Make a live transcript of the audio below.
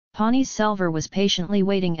Ponniyin Selvan was patiently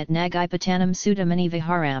waiting at Nagapattinam Sudamani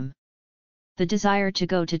Viharam. The desire to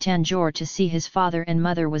go to Tanjore to see his father and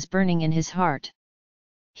mother was burning in his heart.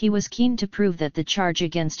 He was keen to prove that the charge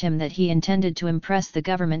against him that he intended to impress the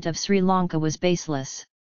government of Sri Lanka was baseless.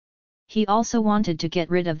 He also wanted to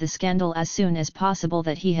get rid of the scandal as soon as possible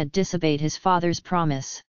that he had disobeyed his father's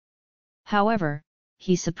promise. However,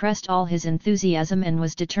 he suppressed all his enthusiasm and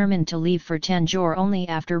was determined to leave for Tanjore only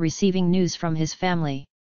after receiving news from his family.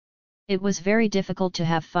 It was very difficult to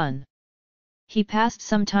have fun. He passed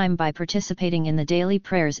some time by participating in the daily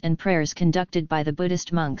prayers and prayers conducted by the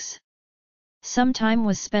Buddhist monks. Some time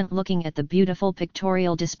was spent looking at the beautiful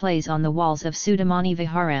pictorial displays on the walls of Sudamani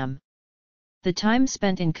Viharam. The time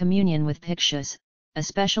spent in communion with bhikshus,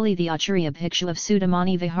 especially the Acharya bhikshu of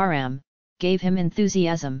Sudamani Viharam, gave him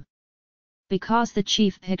enthusiasm. Because the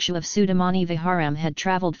chief bhikshu of Sudamani Viharam had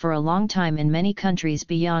travelled for a long time in many countries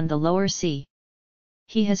beyond the lower sea.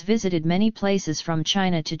 He has visited many places from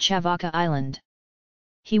China to Chavaka Island.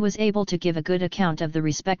 He was able to give a good account of the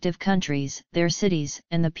respective countries, their cities,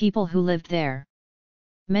 and the people who lived there.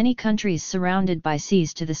 Many countries surrounded by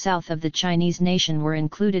seas to the south of the Chinese nation were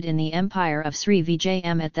included in the empire of Sri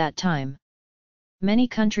Vijayam at that time. Many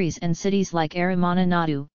countries and cities like Aramana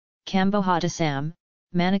Nadu, Kambohadasam,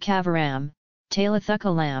 Manakavaram,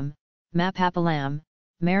 Talathukalam, Mapapalam,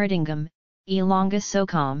 Maridingam, Elonga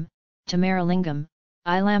Sokam, Tamaralingam,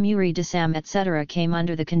 Ilamuri Dasam etc. came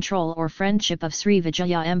under the control or friendship of Sri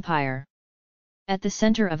Vijaya Empire. At the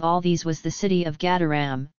centre of all these was the city of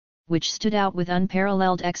Gadaram, which stood out with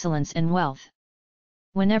unparalleled excellence and wealth.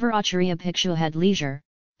 Whenever Acharya Bhikshu had leisure,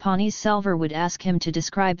 Ponniyin Selvan would ask him to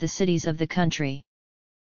describe the cities of the country.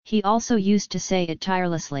 He also used to say it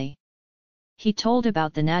tirelessly. He told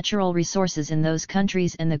about the natural resources in those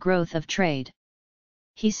countries and the growth of trade.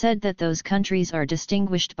 He said that those countries are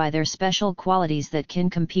distinguished by their special qualities that can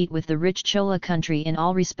compete with the rich Chola country in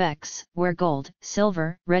all respects, where gold,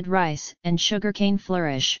 silver, red rice, and sugarcane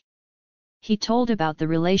flourish. He told about the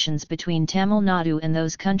relations between Tamil Nadu and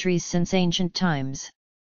those countries since ancient times.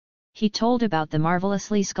 He told about the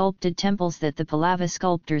marvelously sculpted temples that the Pallava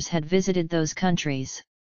sculptors had visited those countries.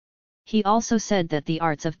 He also said that the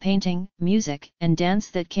arts of painting, music, and dance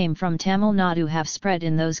that came from Tamil Nadu have spread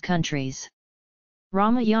in those countries.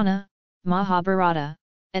 Ramayana, Mahabharata,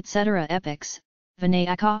 etc. epics,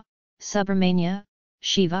 Vinayaka, Subramanya,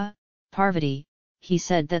 Shiva, Parvati. He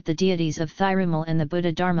said that the deities of Thirumal and the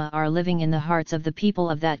Buddha Dharma are living in the hearts of the people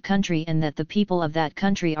of that country and that the people of that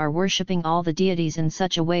country are worshipping all the deities in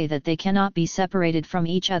such a way that they cannot be separated from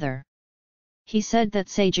each other. He said that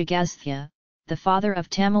Sage Agastya, the father of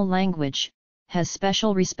Tamil language, has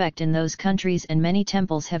special respect in those countries and many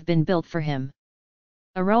temples have been built for him.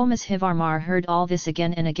 Aromashivarmar heard all this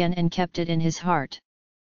again and kept it in his heart.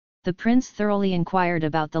 The prince thoroughly inquired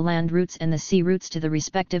about the land routes and the sea routes to the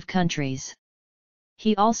respective countries.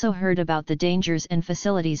 He also heard about the dangers and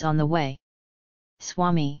facilities on the way.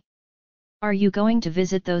 Swami, are you going to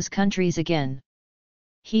visit those countries again?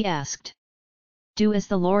 He asked. Do as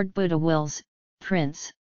the Lord Buddha wills,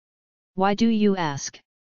 Prince. Why do you ask?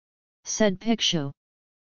 Said Bhikshu.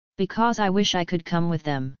 Because I wish I could come with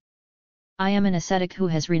them. I am an ascetic who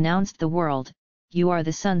has renounced the world, you are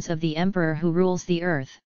the sons of the emperor who rules the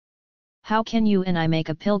earth. How can you and I make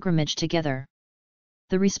a pilgrimage together?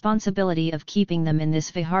 The responsibility of keeping them in this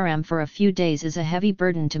viharam for a few days is a heavy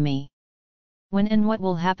burden to me. When and what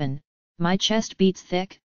will happen, my chest beats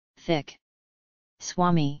thick, thick.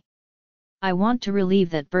 Swami, I want to relieve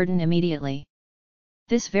that burden immediately.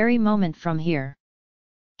 This very moment from here.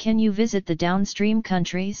 Can you visit the downstream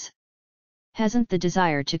countries? Hasn't the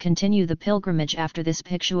desire to continue the pilgrimage after this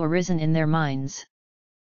bhikshu arisen in their minds?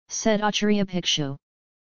 Said Acharya Bhikshu.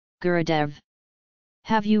 Gurudev,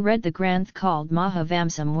 have you read the granth called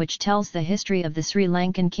Mahavamsam which tells the history of the Sri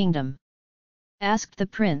Lankan kingdom? Asked the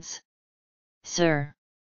prince. Sir,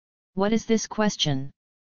 what is this question?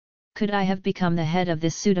 Could I have become the head of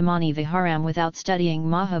this Sudamani Viharam without studying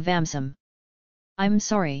Mahavamsam? I'm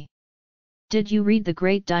sorry. Did you read the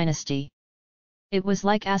Great Dynasty? It was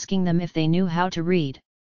like asking them if they knew how to read.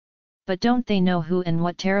 But don't they know who and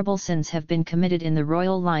what terrible sins have been committed in the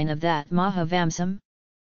royal line of that Mahavamsam?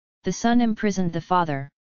 The son imprisoned the father.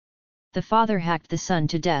 The father hacked the son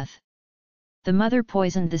to death. The mother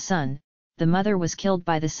poisoned the son, the mother was killed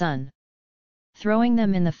by the son. Throwing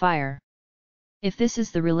them in the fire. If this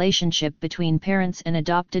is the relationship between parents and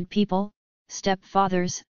adopted people,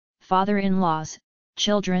 stepfathers, father-in-laws,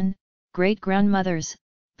 children, great-grandmothers,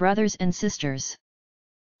 brothers and sisters.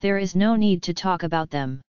 There is no need to talk about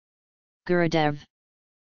them. Gurudev.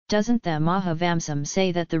 Doesn't the Mahavamsam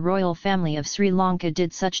say that the royal family of Sri Lanka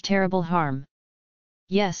did such terrible harm?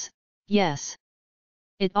 Yes, yes.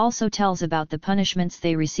 It also tells about the punishments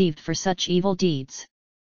they received for such evil deeds.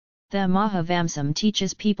 The Mahavamsam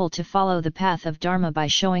teaches people to follow the path of Dharma by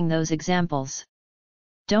showing those examples.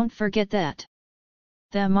 Don't forget that.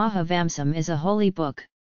 The Mahavamsam is a holy book.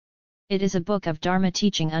 It is a book of Dharma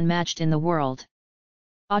teaching unmatched in the world.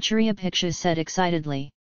 Acharya Bhikshu said excitedly.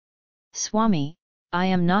 Swami, I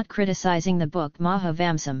am not criticizing the book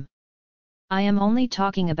Mahavamsam. I am only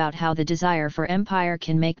talking about how the desire for empire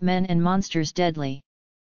can make men and monsters deadly.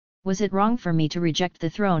 Was it wrong for me to reject the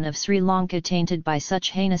throne of Sri Lanka tainted by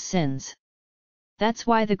such heinous sins? That's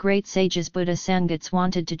why the great sages Buddha Sangats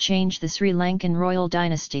wanted to change the Sri Lankan royal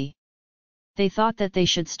dynasty. They thought that they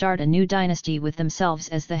should start a new dynasty with themselves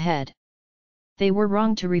as the head. They were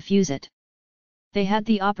wrong to refuse it. They had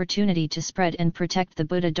the opportunity to spread and protect the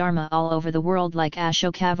Buddha Dharma all over the world like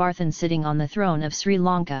Ashokavartan sitting on the throne of Sri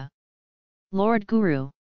Lanka. Lord Guru.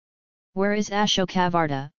 Where is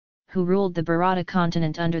Ashokavarta, who ruled the Bharata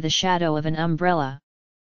continent under the shadow of an umbrella?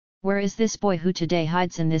 Where is this boy who today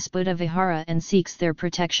hides in this Buddha Vihara and seeks their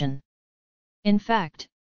protection? In fact,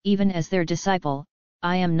 even as their disciple,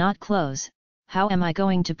 I am not close. How am I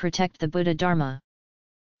going to protect the Buddha Dharma?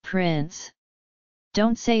 Prince.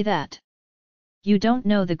 Don't say that. You don't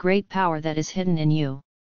know the great power that is hidden in you.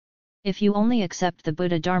 If you only accept the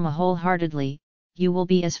Buddha Dharma wholeheartedly, you will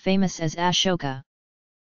be as famous as Ashoka.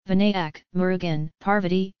 Vinayak, Murugan,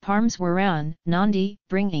 Parvati, Parmeswaran, Nandi,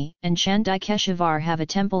 Bringi, and Chandikeshavar have a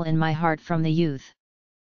temple in my heart from the youth.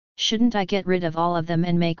 Shouldn't I get rid of all of them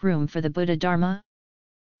and make room for the Buddha Dharma?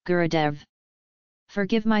 Gurudev.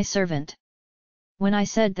 Forgive my servant. When I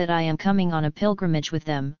said that I am coming on a pilgrimage with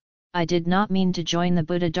them, I did not mean to join the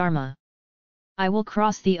Buddha Dharma. I will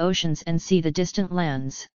cross the oceans and see the distant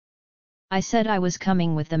lands. I said I was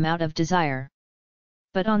coming with them out of desire.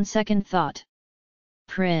 But on second thought,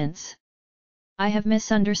 Prince, I have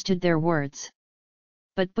misunderstood their words.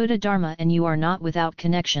 But Buddha Dharma and you are not without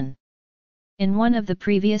connection. In one of the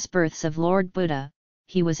previous births of Lord Buddha,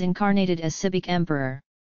 he was incarnated as Sibik Emperor.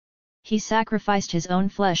 He sacrificed his own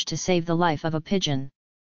flesh to save the life of a pigeon.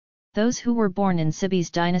 Those who were born in Sibi's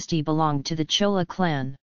dynasty belonged to the Chola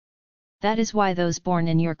clan. That is why those born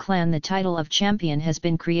in your clan the title of champion has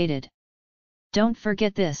been created. Don't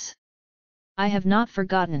forget this. I have not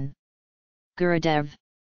forgotten. Gurudev.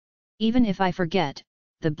 Even if I forget,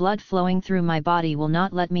 the blood flowing through my body will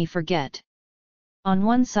not let me forget. On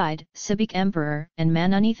one side, Sibik Emperor and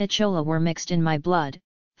Mananitha Chola were mixed in my blood,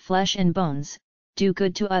 flesh and bones. Do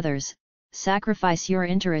good to others, sacrifice your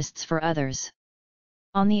interests for others.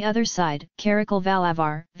 On the other side, Karakal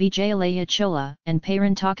Valavar, Vijayalaya Chola, and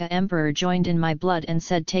Parantaka Emperor joined in my blood and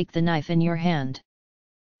said, take the knife in your hand.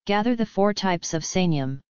 Gather the 4 types of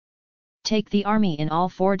Sainyam. Take the army in all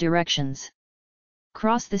 4 directions.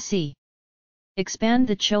 Cross the sea. Expand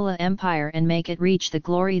the Chola Empire and make it reach the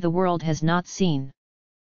glory the world has not seen.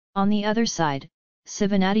 On the other side,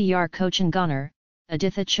 Sivanadiyar Kochanganar,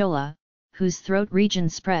 Aditha Chola, whose throat region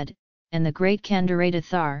spread, and the great Kandarata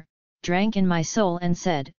Thar, drank in my soul and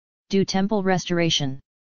said, do temple restoration.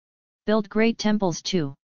 Build great temples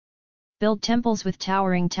too. Build temples with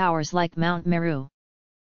towering towers like Mount Meru.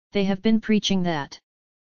 They have been preaching that.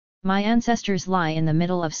 My ancestors lie in the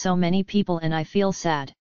middle of so many people and I feel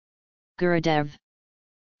sad. Gurudev.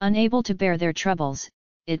 Unable to bear their troubles,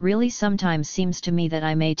 it really sometimes seems to me that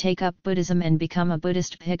I may take up Buddhism and become a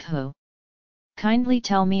Buddhist bhikkhu. Kindly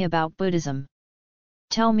tell me about Buddhism.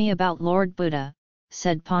 Tell me about Lord Buddha,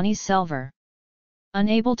 said Ponniyin Selvan.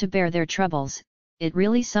 Unable to bear their troubles, it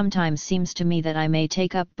really sometimes seems to me that I may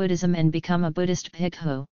take up Buddhism and become a Buddhist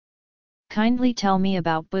bhikkhu. Kindly tell me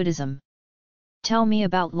about Buddhism. Tell me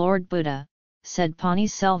about Lord Buddha, said Ponniyin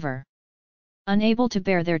Selvan. Unable to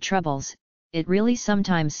bear their troubles, it really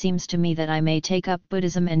sometimes seems to me that I may take up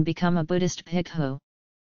Buddhism and become a Buddhist bhikkhu.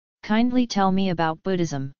 Kindly tell me about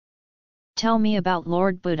Buddhism. Tell me about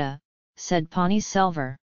Lord Buddha, said Ponniyin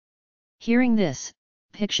Selvan. Hearing this,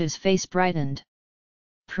 Bhikshu's face brightened.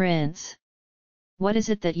 Prince. What is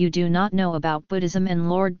it that you do not know about Buddhism and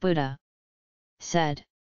Lord Buddha? Said.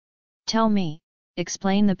 Tell me,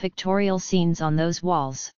 explain the pictorial scenes on those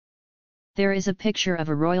walls. There is a picture of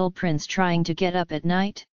a royal prince trying to get up at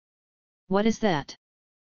night. What is that?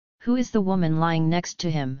 Who is the woman lying next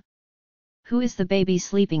to him? Who is the baby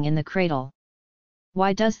sleeping in the cradle?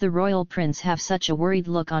 Why does the royal prince have such a worried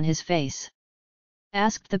look on his face?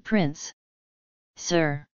 Asked the prince.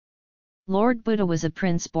 Sir. Lord Buddha was a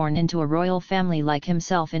prince born into a royal family like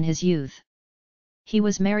himself in his youth. He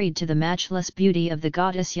was married to the matchless beauty of the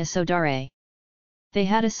goddess Yasodhara. They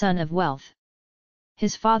had a son of wealth.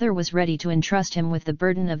 His father was ready to entrust him with the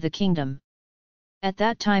burden of the kingdom. At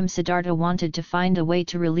that time Siddhartha wanted to find a way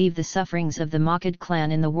to relieve the sufferings of the Makad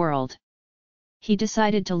clan in the world. He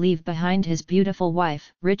decided to leave behind his beautiful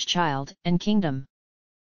wife, rich child, and kingdom.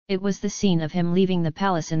 It was the scene of him leaving the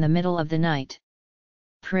palace in the middle of the night.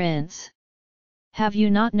 Prince! Have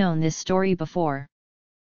you not known this story before?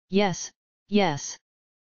 Yes, yes.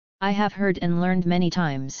 I have heard and learned many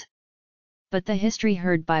times. But the history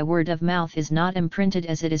heard by word of mouth is not imprinted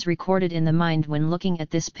as it is recorded in the mind when looking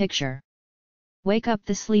at this picture. Wake up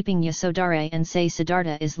the sleeping Yasodhara and say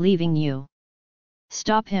Siddhartha is leaving you.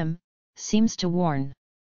 Stop him, seems to warn.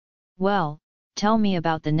 Well, tell me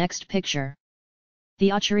about the next picture. The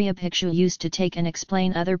Acharya Bhikshu used to take and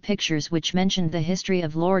explain other pictures which mentioned the history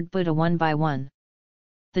of Lord Buddha one by one.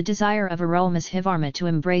 The desire of Aromashivarma to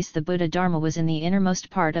embrace the Buddha Dharma was in the innermost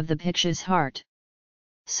part of the Bhikshu's heart.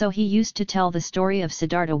 So he used to tell the story of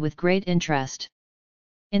Siddhartha with great interest.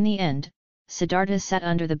 In the end, Siddhartha sat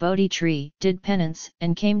under the Bodhi tree, did penance,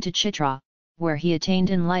 and came to Chitra, where he attained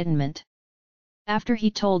enlightenment. After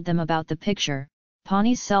he told them about the picture,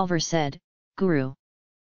 Ponniyin Selvan said, Guru,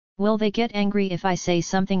 will they get angry if I say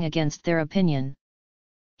something against their opinion?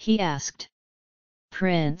 He asked.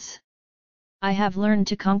 Prince, I have learned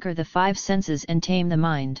to conquer the 5 senses and tame the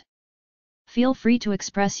mind. Feel free to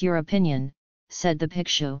express your opinion, said the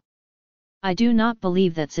Bhikshu. I do not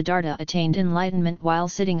believe that Siddhartha attained enlightenment while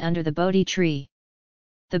sitting under the Bodhi tree.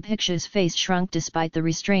 The Bhikshu's face shrunk despite the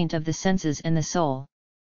restraint of the senses and the soul.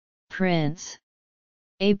 Prince,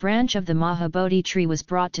 a branch of the Mahabodhi tree was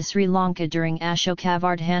brought to Sri Lanka during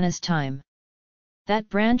Ashokavardhana's time. That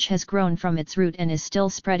branch has grown from its root and is still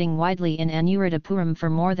spreading widely in Anuradhapuram for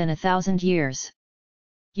more than 1,000 years.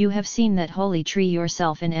 You have seen that holy tree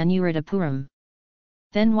yourself in Anuradhapuram.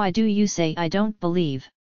 Then why do you say I don't believe?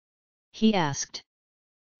 He asked.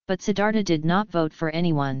 But Siddhartha did not vote for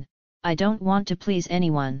anyone. I don't want to please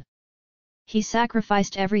anyone. He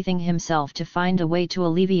sacrificed everything himself to find a way to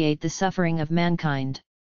alleviate the suffering of mankind.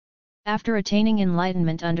 After attaining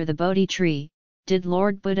enlightenment under the Bodhi tree, did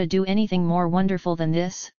Lord Buddha do anything more wonderful than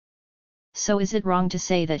this? So is it wrong to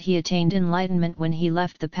say that he attained enlightenment when he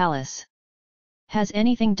left the palace? Has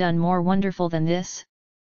anything done more wonderful than this?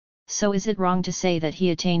 So is it wrong to say that he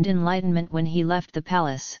attained enlightenment when he left the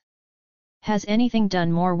palace? Has anything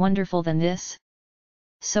done more wonderful than this?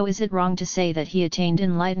 So is it wrong to say that he attained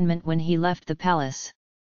enlightenment when he left the palace?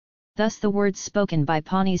 Thus the words spoken by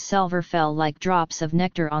Ponniyin Selvan fell like drops of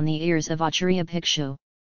nectar on the ears of Acharya Bhikshu.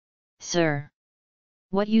 Sir,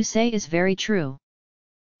 what you say is very true.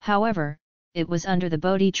 However, it was under the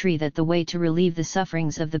Bodhi tree that the way to relieve the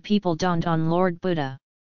sufferings of the people dawned on Lord Buddha.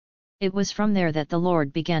 It was from there that the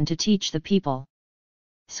Lord began to teach the people.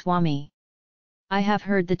 Swami, I have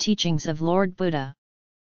heard the teachings of Lord Buddha.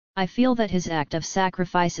 I feel that his act of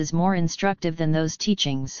sacrifice is more instructive than those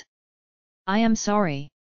teachings. I am sorry.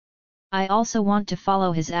 I also want to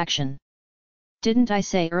follow his action. Didn't I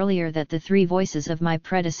say earlier that the 3 voices of my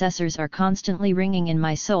predecessors are constantly ringing in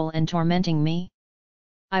my soul and tormenting me?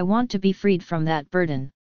 I want to be freed from that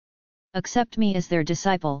burden. Accept me as their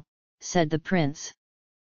disciple, said the prince.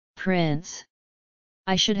 Prince,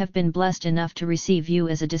 I should have been blessed enough to receive you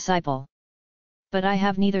as a disciple. But I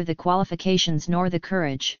have neither the qualifications nor the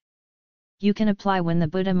courage. You can apply when the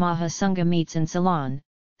Buddha Mahasangha meets in Ceylon,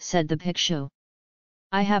 said the Bhikshu.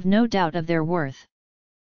 I have no doubt of their worth.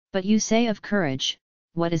 But you say of courage,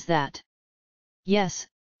 what is that? Yes,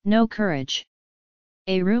 no courage.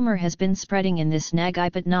 A rumor has been spreading in this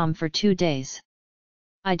Nagipatnam for 2 days.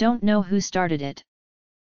 I don't know who started it.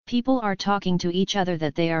 People are talking to each other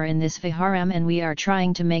that they are in this Viharam and we are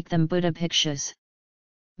trying to make them Buddha Bhikshus.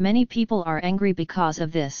 Many people are angry because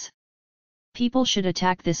of this. People should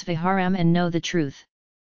attack this Viharam and know the truth.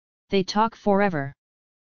 They talk forever.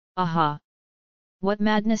 Aha! What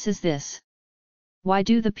madness is this? Why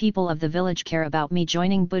do the people of the village care about me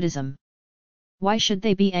joining Buddhism? Why should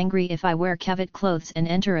they be angry if I wear kavat clothes and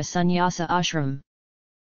enter a sannyasa ashram?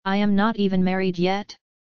 I am not even married yet.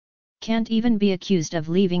 Can't even be accused of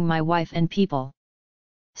leaving my wife and people.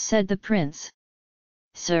 Said the prince.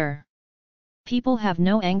 Sir, people have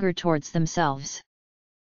no anger towards themselves.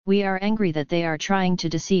 We are angry that they are trying to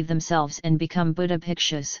deceive themselves and become Buddha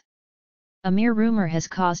Bhikshus. A mere rumor has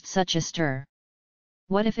caused such a stir.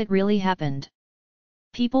 What if it really happened?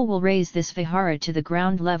 People will raise this vihara to the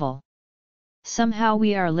ground level. Somehow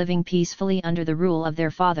we are living peacefully under the rule of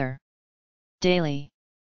their father. Daily.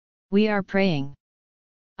 We are praying.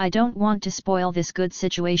 I don't want to spoil this good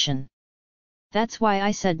situation. That's why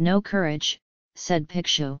I said no courage, said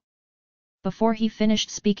Bhikshu. Before he finished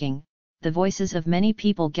speaking, the voices of many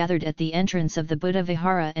people gathered at the entrance of the Buddha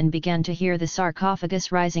Vihara and began to hear the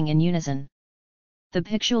sarcophagus rising in unison. The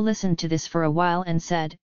bhikshu listened to this for a while and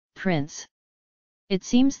said, Prince, it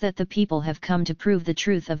seems that the people have come to prove the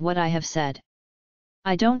truth of what I have said.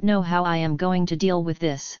 I don't know how I am going to deal with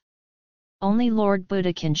this. Only Lord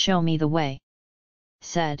Buddha can show me the way.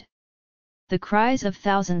 Said. The cries of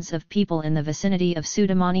thousands of people in the vicinity of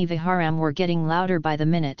Sudamani Viharam were getting louder by the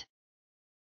minute.